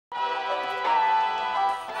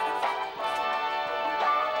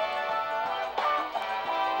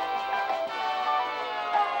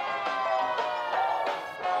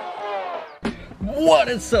What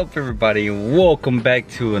is up, everybody? Welcome back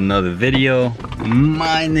to another video.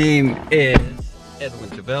 My name is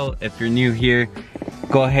Edwin Jovel. If you're new here,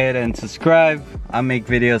 go ahead and subscribe. I make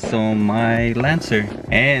videos on my Lancer,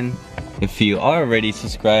 and if you are already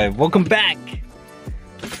subscribed, welcome back.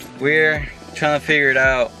 We're trying to figure it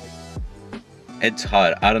out. It's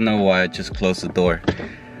hot. I don't know why I just closed the door.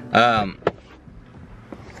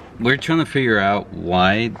 We're trying to figure out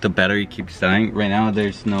why the battery keeps dying. Right now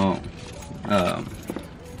there's no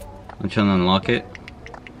I'm trying to unlock it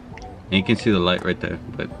and you can see the light right there,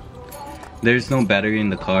 but there's no battery in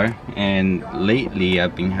the car. And lately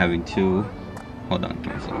I've been having to hold on, give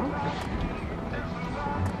me a second.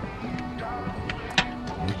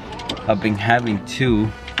 I've been having to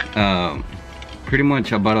pretty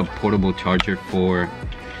much I bought a portable charger for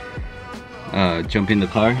jumping the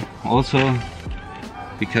car. Also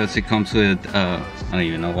because it comes with I don't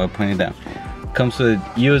even know why I pointed down. It comes with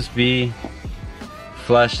USB,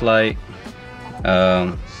 flashlight,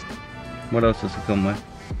 what else does it come with?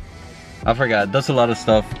 I forgot. It does a lot of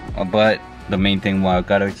stuff, but the main thing why I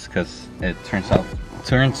got it is because it turns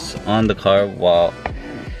on the car while,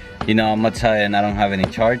 you know, I'm outside and I don't have any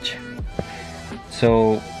charge.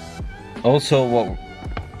 So also what,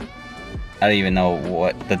 I don't even know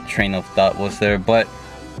what the train of thought was there, but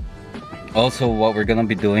also what we're gonna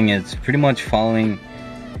be doing is pretty much following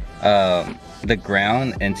the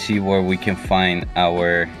ground and see where we can find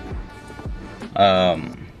our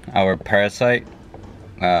parasite,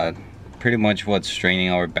 pretty much what's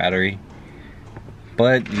straining our battery.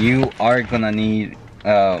 But you are gonna need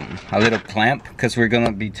a little clamp because we're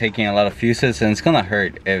gonna be taking a lot of fuses and it's gonna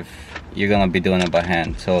hurt if you're gonna be doing it by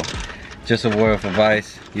hand. So just a word of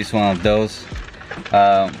advice, use one of those.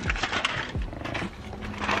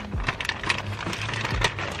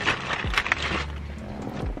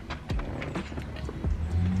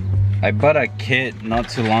 I bought a kit not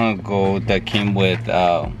too long ago that came with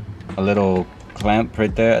a little clamp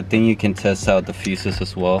right there. I think you can test out the fuses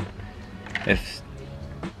as well, if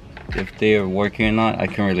they are working or not. I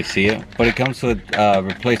can't really see it, but it comes with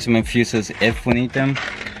replacement fuses if we need them,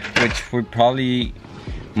 which we probably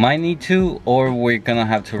might need to, or we're gonna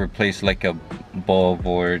have to replace like a bulb,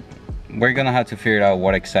 or we're gonna have to figure out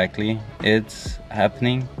what exactly is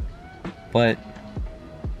happening. But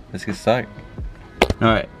let's get started.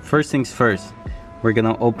 Alright, first things first, we're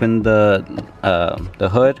gonna open the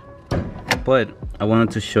hood, but I wanted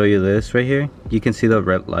to show you this right here. You can see the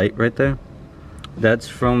red light right there. That's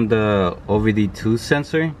from the OBD2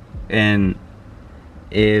 sensor, and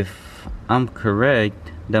if I'm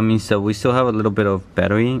correct, that means that we still have a little bit of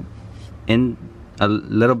battery in, a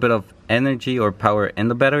little bit of energy or power in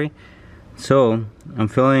the battery. So I'm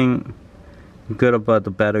feeling good about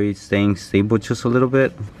the battery staying stable just a little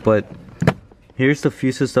bit. But here's the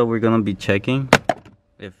fuses that we're gonna be checking.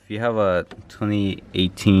 If you have a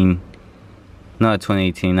 2008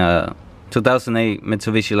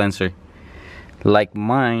 Mitsubishi Lancer like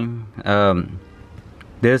mine,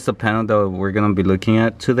 there's the panel that we're gonna be looking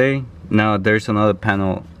at today. Now there's another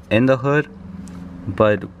panel in the hood,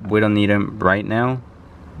 but we don't need them right now.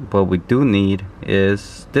 What we do need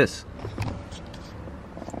is this.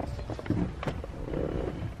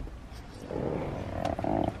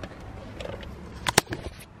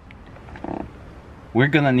 We're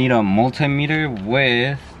gonna need a multimeter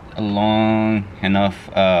with a long enough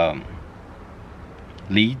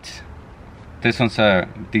leads. This one's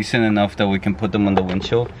decent enough that we can put them on the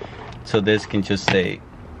windshield, so this can just stay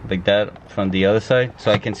like that from the other side,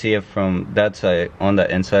 so I can see it from that side on the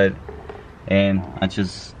inside. And I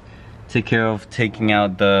just take care of taking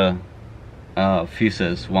out the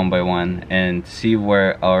fuses one by one and see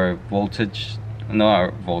where our voltage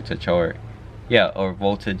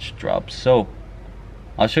drops. So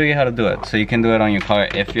I'll show you how to do it, so you can do it on your car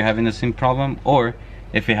if you're having the same problem, or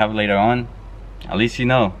if you have later on. At least you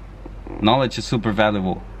know. Knowledge is super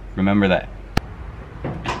valuable. Remember that.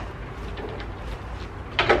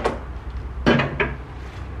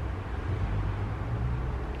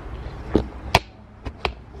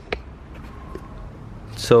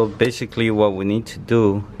 So basically what we need to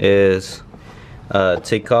do is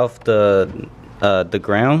take off the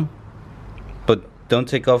ground, but don't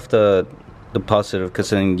take off the positive, because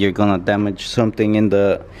then you're gonna damage something in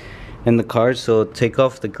the car. So take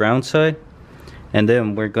off the ground side, and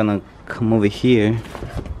then we're gonna come over here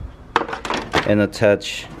and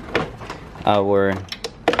attach our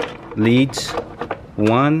leads,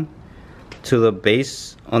 one to the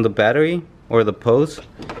base on the battery, or the post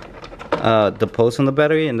on the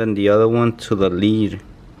battery, and then the other one to the lead.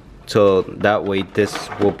 So that way this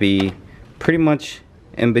will be pretty much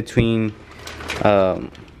in between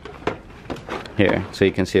here so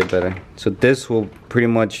you can see it better. So this will pretty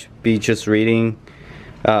much be just reading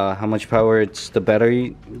how much power it's the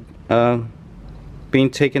battery being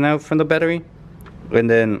taken out from the battery, and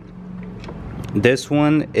then this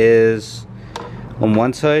one is on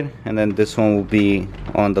one side, and then this one will be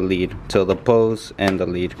on the lead, so the pose and the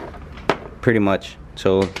lead pretty much.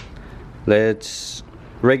 So let's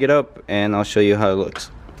rig it up and I'll show you how it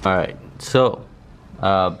looks. Alright, so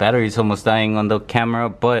battery is almost dying on the camera,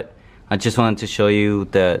 but I just wanted to show you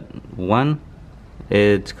that one,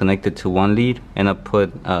 it's connected to one lead, and I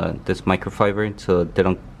put this microfiber so they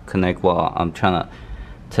don't connect while I'm trying to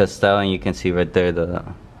test out, and you can see right there the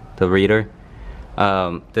reader.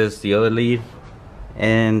 There's the other lead,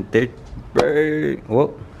 and they're very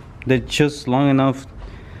well, they're just long enough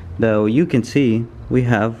that you can see we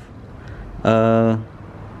have a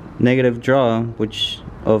negative draw, which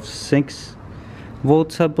of 6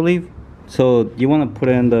 volts I believe. So you want to put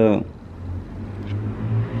in the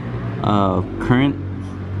current.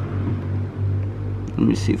 Let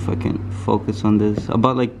me see if I can focus on this,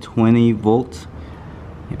 about like 20 volts.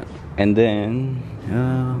 Yeah. And then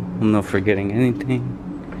I'm not forgetting anything,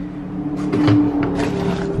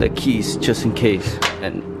 the keys just in case.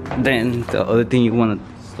 And then the other thing you want to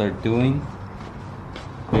start doing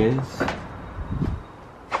is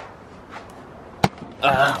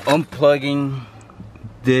unplugging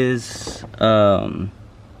this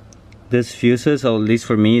this fuses, or at least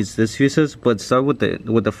for me it's this fuses, but start with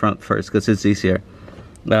the front first because it's easier.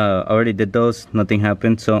 I already did those, nothing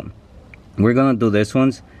happened, so we're gonna do this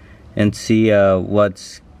ones and see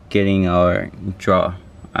what's getting our draw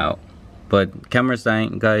out. But camera's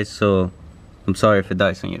dying, guys, so I'm sorry if it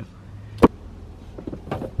dies on you.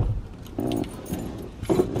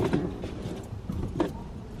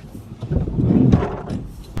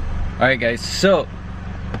 Alright guys, so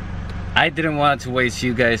I didn't want to waste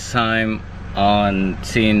you guys time on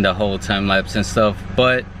seeing the whole time lapse and stuff,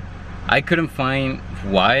 but I couldn't find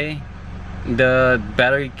why the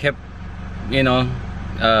battery kept, you know,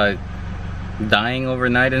 dying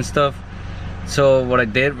overnight and stuff. So what I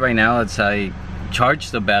did right now is I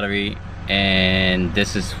charged the battery, and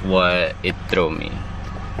this is what it threw me.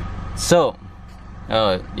 So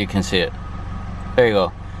you can see it, there you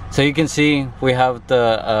go. So you can see we have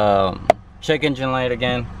the check engine light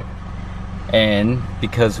again, and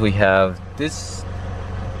because we have this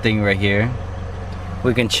thing right here,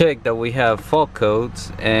 we can check that we have fault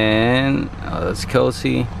codes. And that's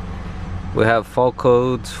Kelsey. We have fault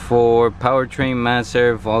codes for powertrain, mass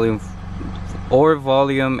air, volume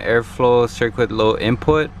airflow, circuit low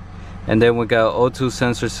input, and then we got O2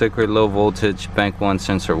 sensor, circuit low voltage, bank 1,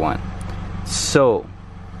 sensor 1. So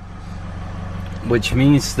which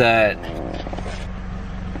means that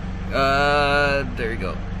there you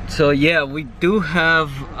go. So yeah, we do have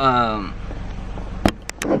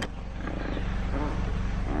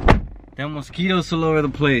there are mosquitoes all over the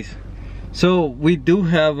place. So we do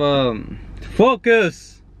have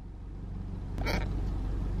focus.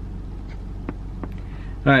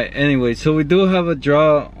 Alright, anyway, so we do have a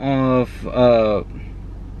draw of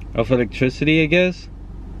electricity, I guess,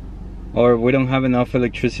 or we don't have enough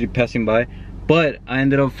electricity passing by. But I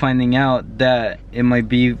ended up finding out that it might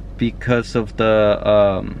be because of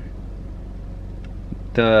the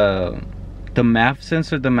MAF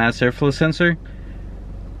sensor, the mass airflow sensor.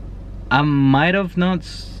 I might have not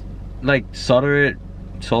like solder it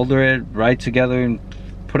right together and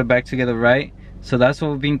put it back together right. So that's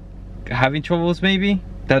what we've been having troubles, maybe.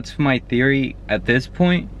 That's my theory at this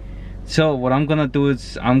point. So what I'm gonna do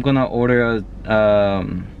is I'm gonna order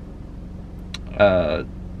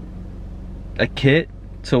a kit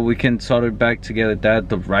so we can solder it back together that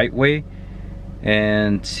the right way,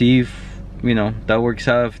 and see if, you know, that works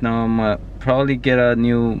out. If not, I'm gonna probably get a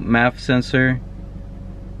new MAF sensor,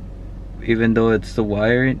 even though it's the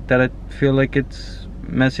wire that I feel like it's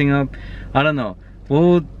messing up. I don't know,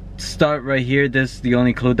 we'll start right here. This is the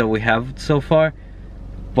only clue that we have so far,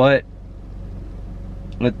 but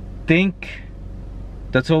I think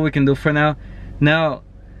that's all we can do for now. Now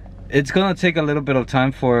it's gonna take a little bit of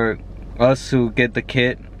time for us to get the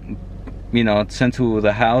kit, you know, sent to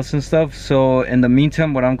the house and stuff. So in the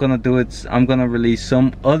meantime, what I'm gonna do is I'm gonna release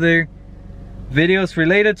some other videos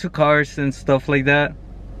related to cars and stuff like that.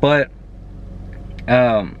 But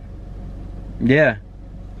yeah,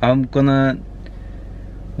 I'm gonna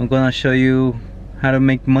show you how to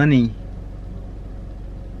make money,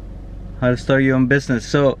 how to start your own business.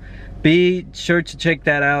 So be sure to check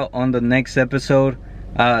that out on the next episode.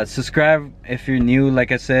 Subscribe if you're new.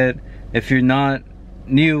 Like I said, if you're not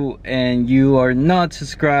new and you are not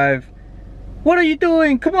subscribed, what are you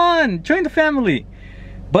doing? Come on, join the family.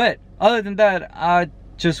 But other than that, I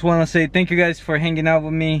just want to say thank you guys for hanging out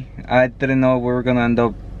with me. I didn't know we were gonna end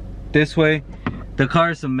up this way. The car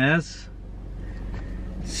is a mess,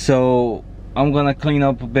 so I'm gonna clean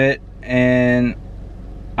up a bit and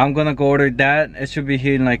I'm gonna go order that. It should be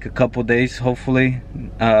here in like a couple days, hopefully.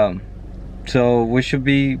 So we should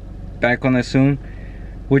be back on it soon.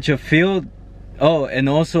 Which I feel. Oh, and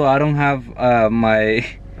also I don't have my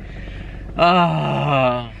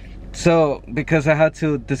so because I had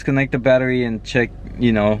to disconnect the battery and check,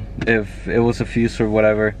 you know, if it was a fuse or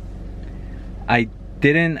whatever. I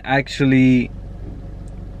didn't actually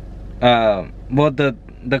well,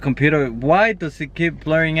 the computer, why does it keep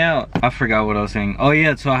blurring out? I forgot what I was saying. Oh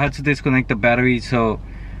yeah, so I had to disconnect the battery. So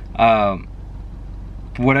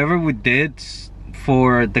whatever we did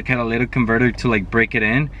for the catalytic converter to like break it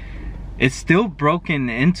in, it's still broken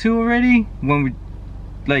into already when we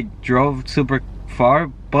like drove super far,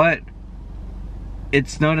 but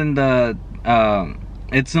it's not in the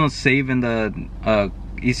it's not saved in the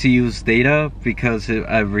ECU's data because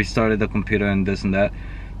I've restarted the computer and this and that.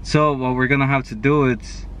 So what we're gonna have to do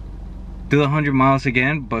is do 100 miles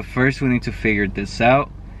again, but first we need to figure this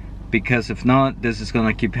out, because if not, this is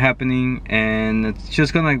gonna keep happening and it's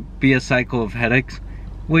just gonna be a cycle of headaches,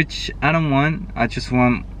 which I don't want. I just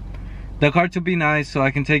want the car to be nice so I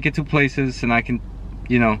can take it to places and I can,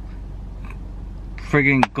 you know,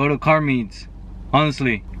 friggin' go to car meets.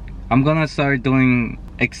 Honestly, I'm gonna start doing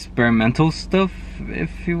experimental stuff,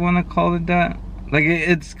 if you wanna call it that. Like,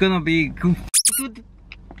 it's gonna be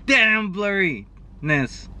damn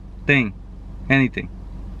blurriness thing. Anything.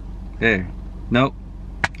 There. Nope.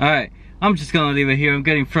 Alright, I'm just gonna leave it here. I'm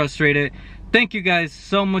getting frustrated. Thank you guys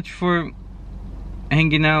so much for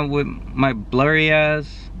hanging out with my blurry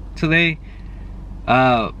ass today.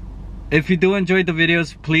 If you do enjoy the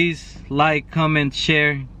videos, please like, comment,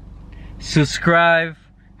 share, subscribe.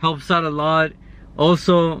 Helps out a lot.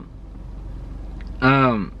 Also,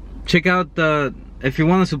 check out if you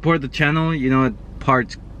want to support the channel, you know,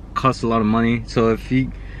 parts cost a lot of money. So if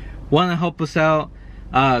you want to help us out,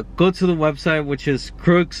 go to the website, which is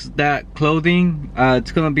Croox.clothing.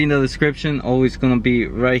 It's gonna be in the description. Always gonna be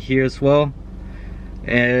right here as well.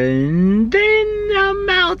 And then I'm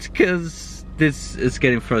out, because this is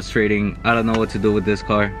getting frustrating. I don't know what to do with this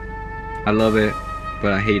car. I love it,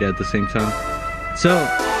 but I hate it at the same time. So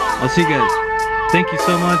I'll see you guys. Thank you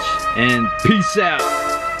so much and peace out.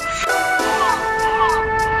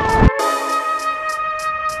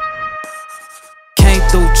 Came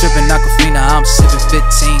through dripping Aquafina, I'm sipping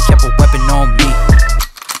 15, kept a weapon on me.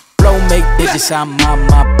 Flow make digits, I'm on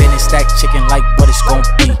my business, stack chicken like what it's gon'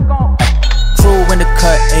 be. Crew in the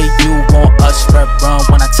cut, hey, you want us, red run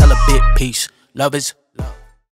when I tell a bit peace. Love is